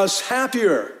make us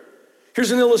happier.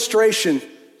 Here's an illustration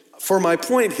for my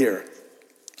point here.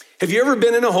 Have you ever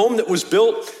been in a home that was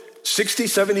built 60,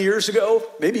 70 years ago?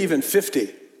 Maybe even 50,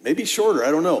 maybe shorter,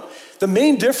 I don't know. The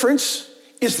main difference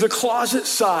is the closet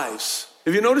size.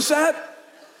 Have you noticed that?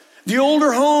 The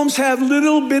older homes have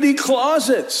little bitty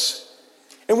closets.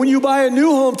 And when you buy a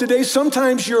new home today,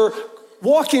 sometimes your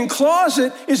walk-in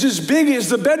closet is as big as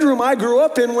the bedroom I grew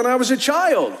up in when I was a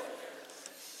child.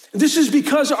 This is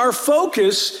because our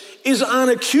focus is on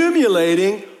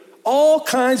accumulating all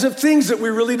kinds of things that we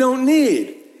really don't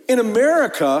need. In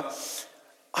America,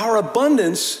 our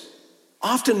abundance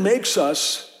often makes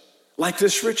us like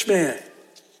this rich man,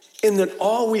 in that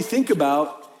all we think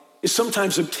about is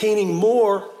sometimes obtaining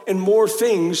more and more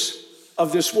things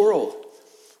of this world.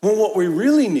 When what we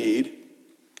really need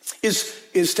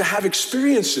is to have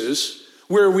experiences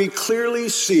where we clearly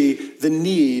see the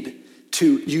need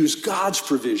to use God's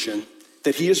provision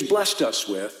that He has blessed us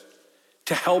with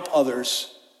to help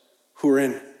others who are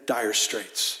in dire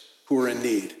straits, who are in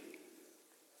need.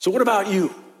 So what about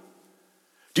you?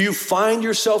 Do you find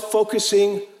yourself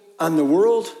focusing on the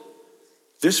world,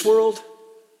 this world,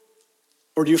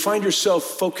 or do you find yourself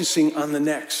focusing on the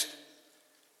next?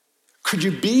 Could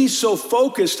you be so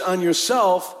focused on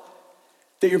yourself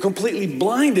that you're completely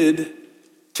blinded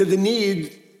to the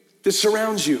need that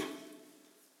surrounds you?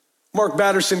 Mark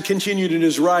Batterson continued in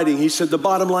his writing. He said, the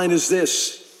bottom line is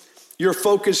this: your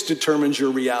focus determines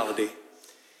your reality.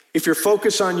 If you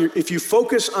focus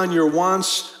on your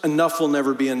wants, enough will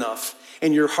never be enough,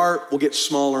 and your heart will get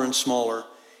smaller and smaller.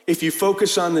 If you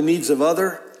focus on the needs of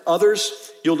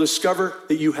others, you'll discover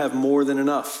that you have more than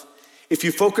enough. If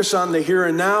you focus on the here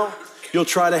and now, you'll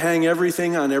try to hang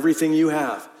everything on everything you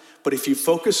have. But if you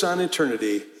focus on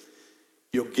eternity,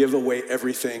 you'll give away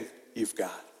everything you've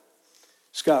got.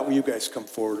 Scott, will you guys come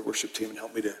forward, worship team, and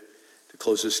help me to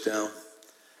close this down?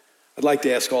 I'd like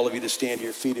to ask all of you to stand to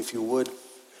your feet if you would.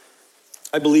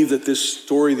 I believe that this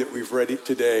story that we've read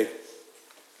today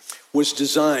was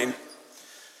designed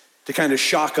to kind of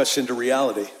shock us into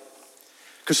reality.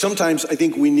 Because sometimes I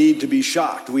think we need to be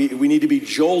shocked. We need to be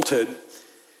jolted,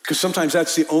 because sometimes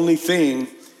that's the only thing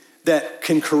that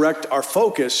can correct our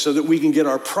focus so that we can get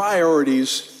our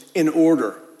priorities in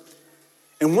order.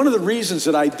 And one of the reasons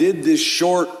that I did this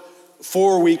short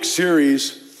 4-week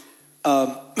series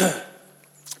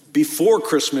before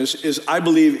Christmas is I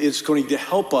believe it's going to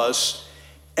help us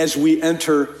as we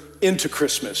enter into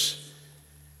Christmas.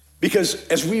 Because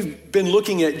as we've been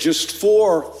looking at just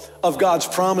 4 of God's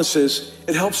promises,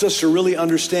 it helps us to really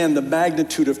understand the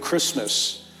magnitude of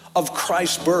Christmas, of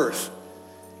Christ's birth.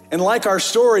 And like our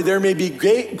story, there may be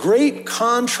great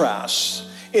contrasts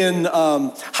in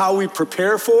how we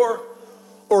prepare for,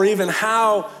 or even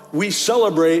how we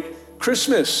celebrate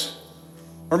Christmas.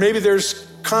 Or maybe there's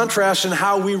contrast in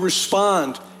how we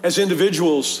respond as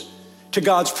individuals to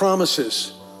God's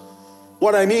promises.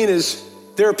 What I mean is,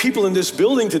 there are people in this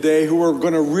building today who are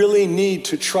going to really need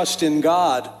to trust in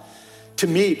God to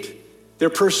meet their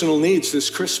personal needs this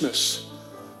Christmas,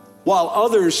 while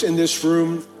others in this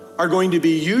room are going to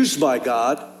be used by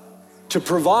God to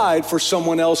provide for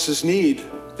someone else's need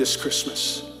this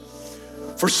Christmas.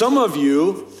 For some of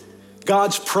you,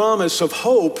 God's promise of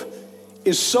hope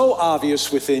is so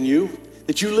obvious within you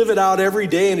that you live it out every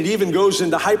day, and it even goes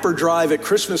into hyperdrive at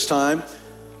Christmas time.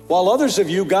 While others of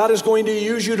you, God is going to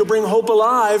use you to bring hope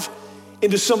alive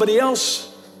into somebody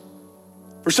else.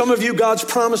 For some of you, God's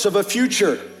promise of a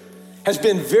future has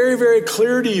been very, very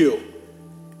clear to you.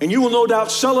 And you will no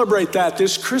doubt celebrate that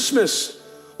this Christmas,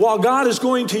 while God is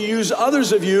going to use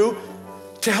others of you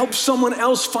to help someone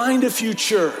else find a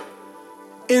future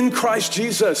in Christ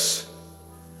Jesus.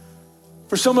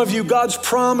 For some of you, God's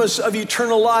promise of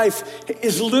eternal life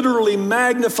is literally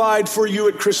magnified for you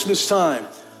at Christmas time.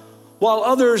 While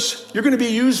others, you're going to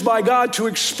be used by God to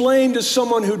explain to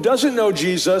someone who doesn't know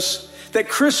Jesus that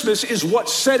Christmas is what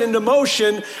set into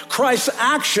motion Christ's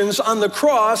actions on the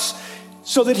cross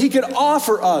so that He could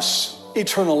offer us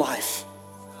eternal life.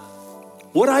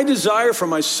 What I desire for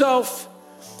myself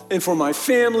and for my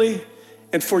family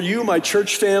and for you, my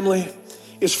church family,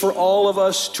 is for all of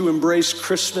us to embrace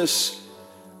Christmas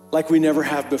like we never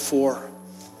have before.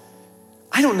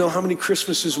 I don't know how many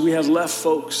Christmases we have left,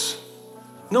 folks.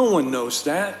 No one knows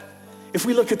that. If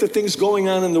we look at the things going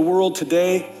on in the world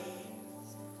today,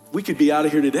 we could be out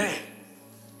of here today.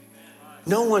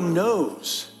 No one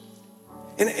knows.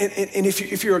 And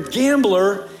if you're a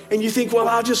gambler and you think, well,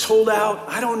 I'll just hold out,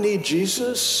 I don't need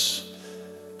Jesus.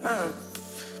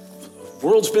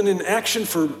 World's been in action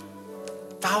for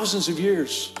thousands of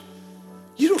years.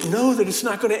 You don't know that it's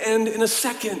not going to end in a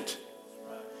second.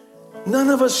 None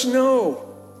of us know.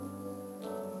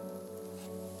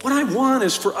 What I want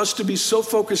is for us to be so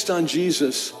focused on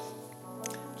Jesus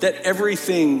that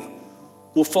everything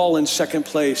will fall in second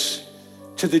place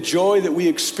to the joy that we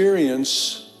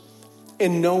experience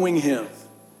in knowing him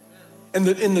and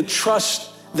in the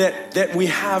trust that we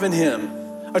have in him,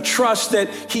 a trust that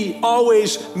he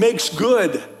always makes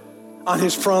good on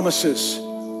his promises,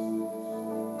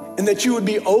 and that you would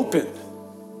be open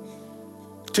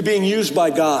to being used by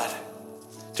God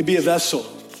to be a vessel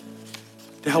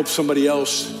to help somebody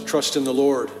else trust in the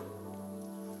Lord.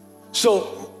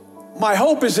 So my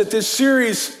hope is that this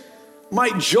series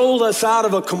might jolt us out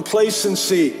of a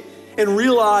complacency and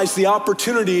realize the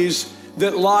opportunities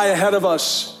that lie ahead of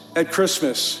us at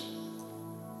Christmas.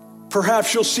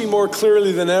 Perhaps you'll see more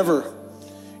clearly than ever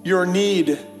your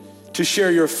need to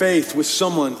share your faith with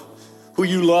someone who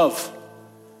you love,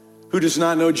 who does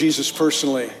not know Jesus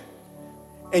personally.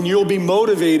 And you'll be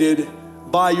motivated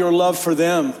by your love for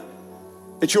them,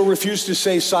 that you'll refuse to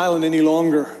stay silent any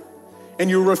longer. And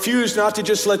you'll refuse not to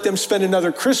just let them spend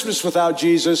another Christmas without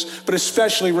Jesus, but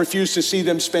especially refuse to see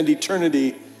them spend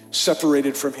eternity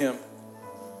separated from him.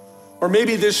 Or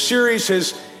maybe this series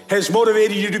has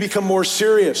motivated you to become more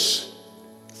serious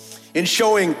in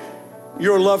showing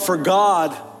your love for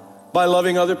God by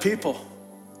loving other people,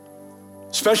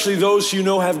 especially those you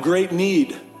know have great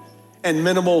need and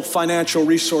minimal financial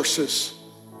resources.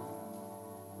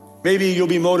 Maybe you'll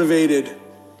be motivated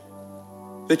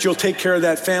that you'll take care of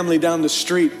that family down the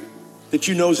street that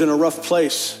you know is in a rough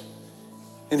place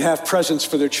and have presents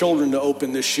for their children to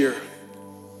open this year.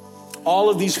 All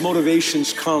of these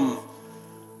motivations come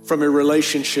from a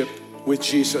relationship with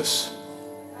Jesus.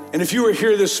 And if you are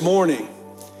here this morning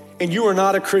and you are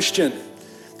not a Christian,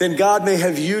 then God may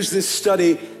have used this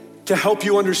study to help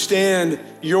you understand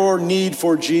your need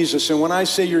for Jesus. And when I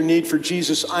say your need for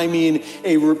Jesus, I mean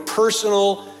a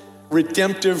personal,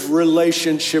 redemptive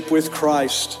relationship with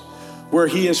Christ, where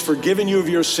he has forgiven you of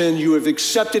your sin, you have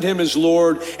accepted him as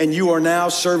Lord, and you are now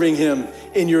serving him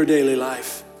in your daily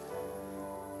life.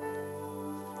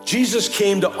 Jesus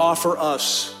came to offer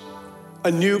us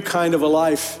a new kind of a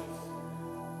life.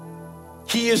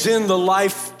 He is in the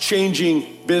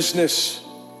life-changing business.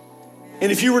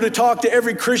 And if you were to talk to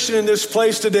every Christian in this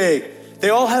place today, they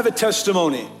all have a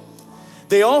testimony.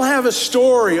 They all have a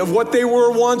story of what they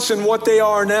were once and what they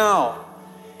are now.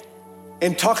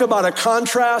 And talk about a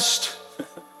contrast.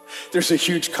 There's a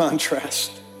huge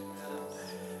contrast.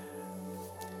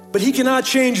 But he cannot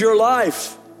change your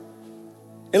life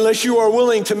unless you are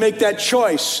willing to make that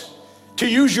choice, to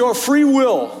use your free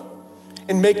will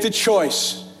and make the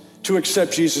choice to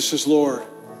accept Jesus as Lord.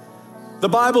 The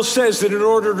Bible says that in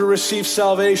order to receive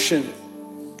salvation,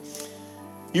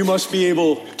 you must be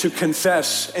able to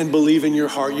confess and believe in your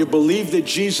heart. You believe that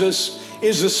Jesus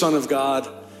is the Son of God,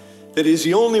 that he is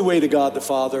the only way to God the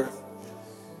Father,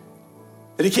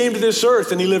 that he came to this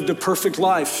earth and he lived a perfect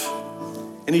life,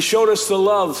 and he showed us the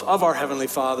love of our Heavenly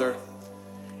Father,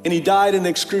 and he died an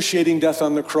excruciating death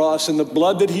on the cross, and the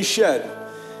blood that he shed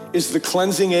is the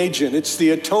cleansing agent. It's the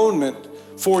atonement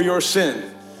for your sin.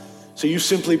 So you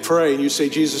simply pray and you say,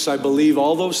 Jesus, I believe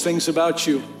all those things about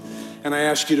you, and I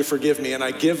ask you to forgive me, and I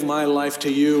give my life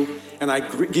to you, and I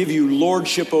give you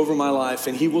lordship over my life,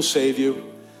 and he will save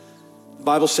you. The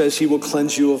Bible says he will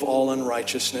cleanse you of all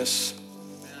unrighteousness.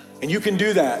 And you can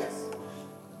do that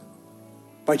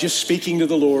by just speaking to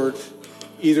the Lord,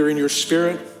 either in your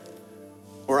spirit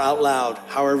or out loud,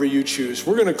 however you choose.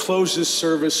 We're going to close this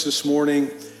service this morning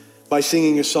by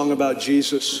singing a song about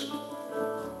Jesus.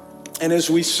 And as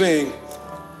we sing,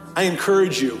 I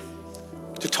encourage you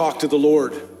to talk to the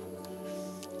Lord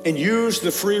and use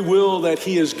the free will that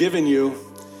he has given you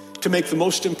to make the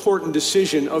most important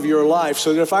decision of your life.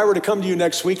 So that if I were to come to you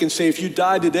next week and say, if you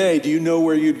died today, do you know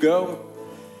where you'd go?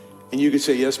 And you could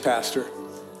say, yes, Pastor,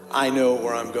 I know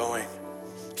where I'm going.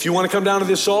 If you want to come down to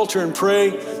this altar and pray,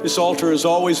 this altar is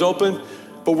always open,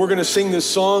 but we're going to sing this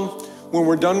song. When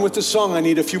we're done with the song, I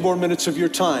need a few more minutes of your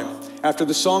time. After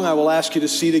the song, I will ask you to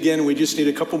seat again. We just need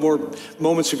a couple more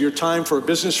moments of your time for a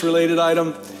business-related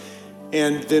item,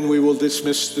 and then we will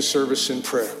dismiss the service in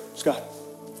prayer. Scott.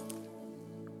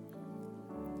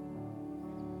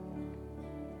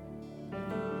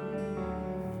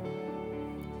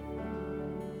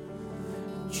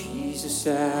 Jesus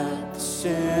at the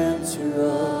center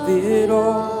of it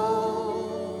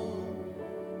all,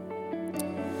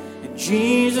 and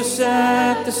Jesus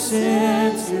at the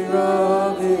center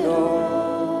of it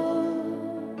all.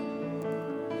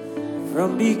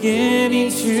 From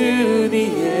beginning to the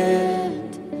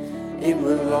end, it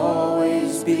will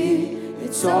always be,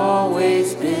 it's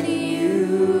always been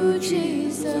you,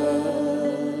 Jesus.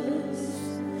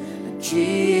 And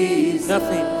Jesus,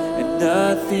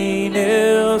 nothing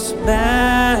else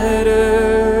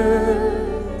matters.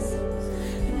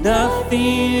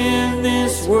 Nothing in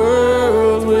this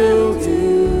world will do.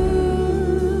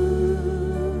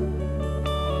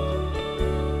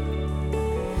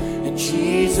 And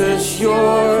Jesus,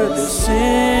 you're the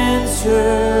center.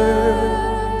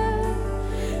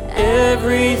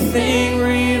 Everything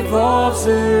revolves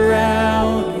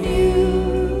around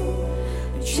you.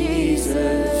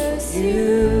 Jesus,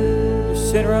 you, the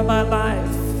center of my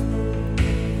life.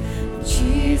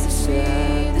 Jesus,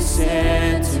 at the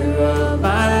center of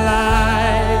my life.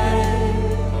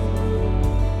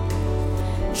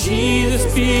 Jesus,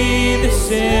 be the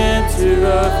center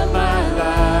of my life.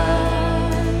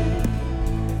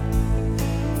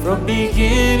 From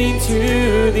beginning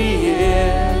to the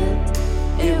end,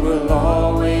 it will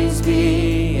always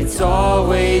be, it's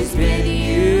always been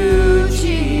you,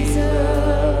 Jesus.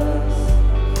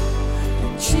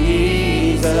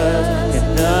 Jesus,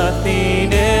 and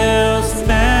nothing else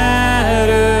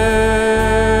matters.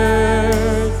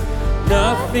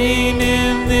 Nothing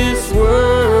in this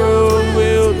world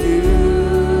will do.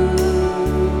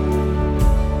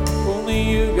 Only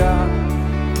you, God.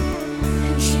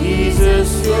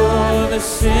 Jesus, you're the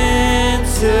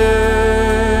center.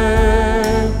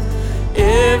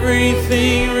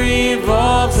 Everything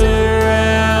revolves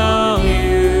around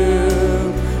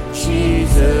you,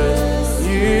 Jesus.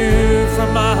 You,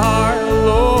 from my heart,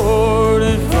 Lord,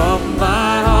 and from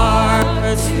my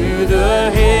heart to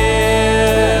the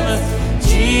heavens,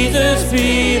 Jesus,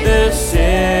 be the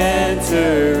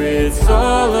center. It's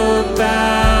all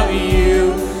about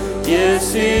you.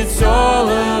 Yes, it's all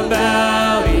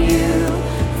about you.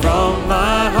 From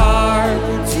my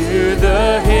heart to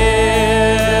the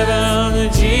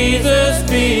heavens, Jesus,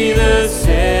 be the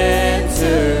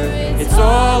center. It's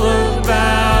all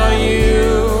about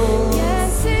you.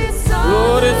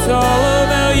 Lord, it's all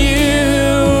about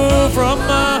you. From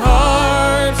my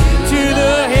heart to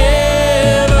the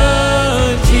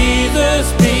heavens,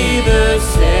 Jesus, be the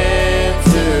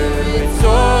center. It's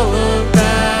all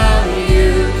about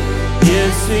you.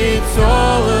 Yes, it's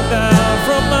all about,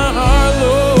 from my heart,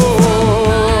 Lord,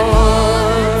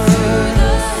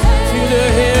 to the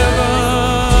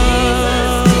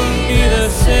heavens, be the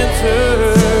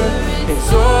center.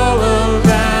 It's all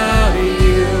about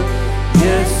you.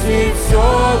 Yes, it's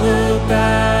all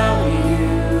about you.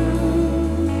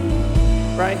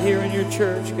 Right here in your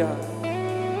church, God.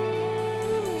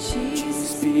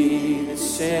 Jesus, be the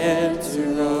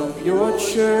center of your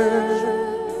church.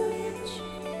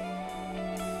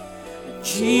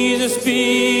 Jesus,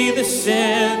 be the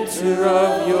center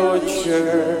of your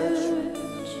church.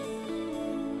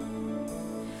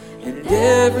 And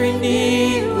every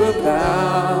knee will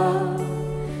bow,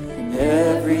 and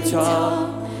every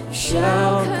tongue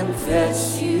shall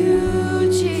confess you,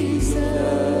 Jesus.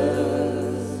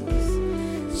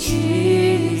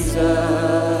 Jesus,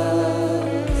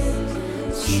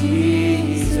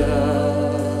 Jesus,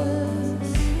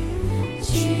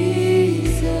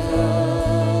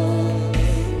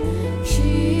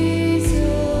 Jesus,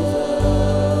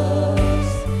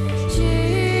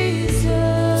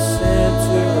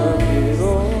 center of it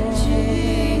all.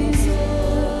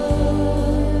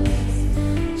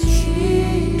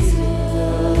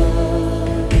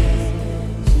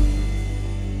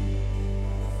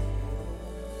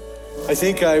 I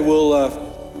think I will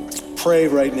pray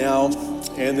right now,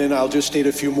 and then I'll just need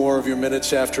a few more of your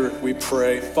minutes after we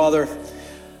pray. Father,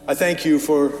 I thank you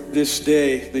for this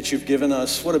day that you've given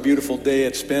us. What a beautiful day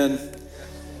it's been.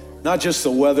 Not just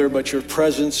the weather, but your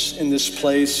presence in this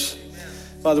place.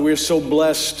 Father, we are so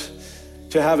blessed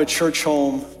to have a church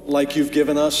home like you've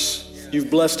given us.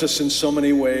 You've blessed us in so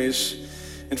many ways.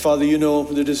 And Father, you know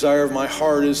the desire of my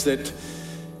heart is that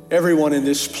everyone in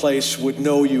this place would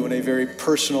know you in a very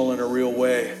personal and a real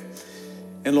way.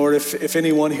 And Lord, if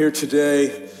anyone here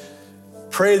today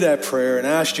prayed that prayer and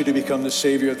asked you to become the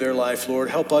Savior of their life, Lord,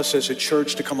 help us as a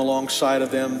church to come alongside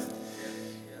of them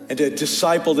and to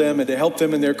disciple them and to help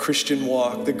them in their Christian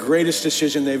walk. The greatest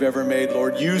decision they've ever made,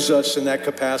 Lord, use us in that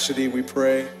capacity, we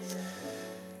pray.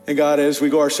 And God, as we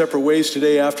go our separate ways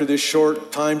today after this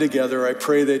short time together, I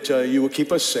pray that you will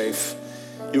keep us safe.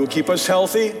 You will keep us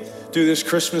healthy. through this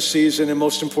Christmas season, and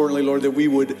most importantly, Lord, that we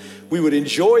would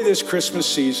enjoy this Christmas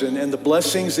season and the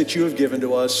blessings that you have given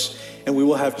to us, and we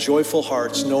will have joyful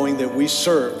hearts knowing that we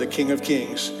serve the King of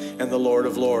Kings and the Lord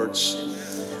of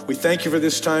Lords. We thank you for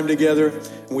this time together,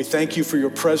 and we thank you for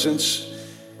your presence.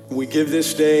 We give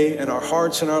this day and our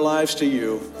hearts and our lives to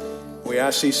you. We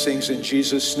ask these things in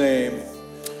Jesus' name.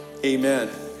 Amen.